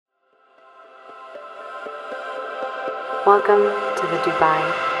Welcome to the Dubai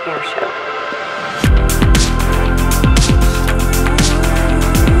Airshow.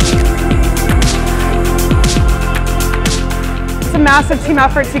 It's a massive team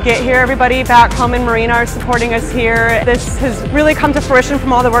effort to get here. Everybody back home in Marina are supporting us here. This has really come to fruition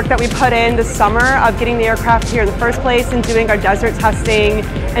from all the work that we put in this summer of getting the aircraft here in the first place and doing our desert testing.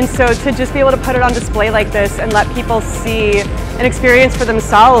 And so to just be able to put it on display like this and let people see and experience for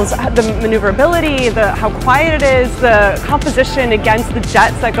themselves the maneuverability, how quiet it is, the composition against the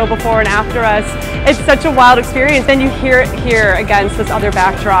jets that go before and after us. It's such a wild experience. Then you hear it here against this other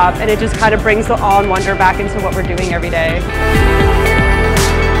backdrop, and it just kind of brings the awe and wonder back into what we're doing every day.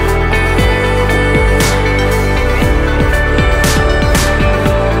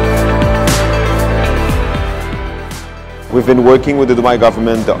 We've been working with the Dubai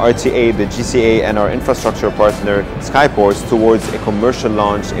government, the RTA, the GCA and our infrastructure partner Skyports towards a commercial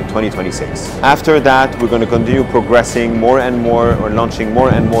launch in 2026. After that, we're going to continue progressing more and more or launching more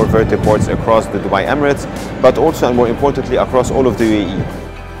and more vertiports across the Dubai Emirates, but also and more importantly across all of the UAE.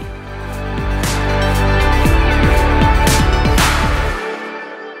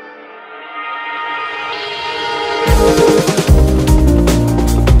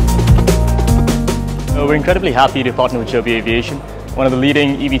 We're incredibly happy to partner with Joby Aviation, one of the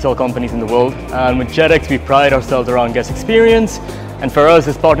leading eVTOL companies in the world. And with JetX, we pride ourselves around guest experience. And for us,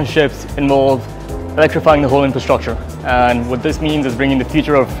 these partnerships involve electrifying the whole infrastructure. And what this means is bringing the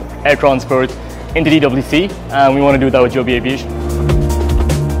future of air transport into DWC. And we want to do that with Joby Aviation.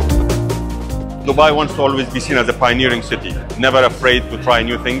 Dubai wants to always be seen as a pioneering city, never afraid to try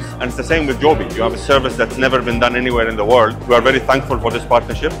new things. And it's the same with Joby. You have a service that's never been done anywhere in the world. We are very thankful for this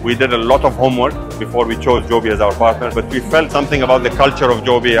partnership. We did a lot of homework before we chose Joby as our partner, but we felt something about the culture of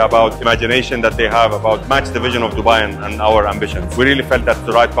Joby, about imagination that they have, about match the vision of Dubai and our ambitions. We really felt that's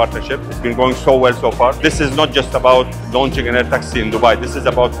the right partnership. It's been going so well so far. This is not just about launching an air taxi in Dubai. This is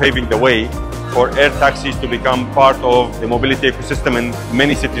about paving the way for air taxis to become part of the mobility ecosystem in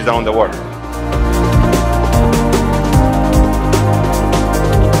many cities around the world.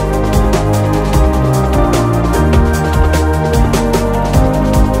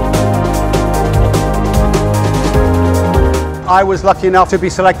 I was lucky enough to be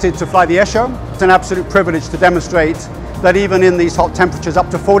selected to fly the Airshow. It's an absolute privilege to demonstrate that even in these hot temperatures, up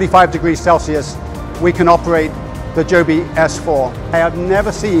to 45 degrees Celsius, we can operate the Joby S4. I have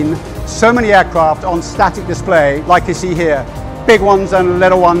never seen so many aircraft on static display like you see here. Big ones and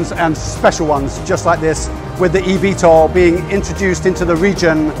little ones and special ones, just like this, with the eVTOL being introduced into the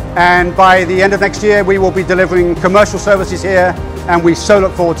region. And by the end of next year, we will be delivering commercial services here, and we so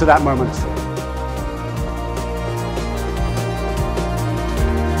look forward to that moment.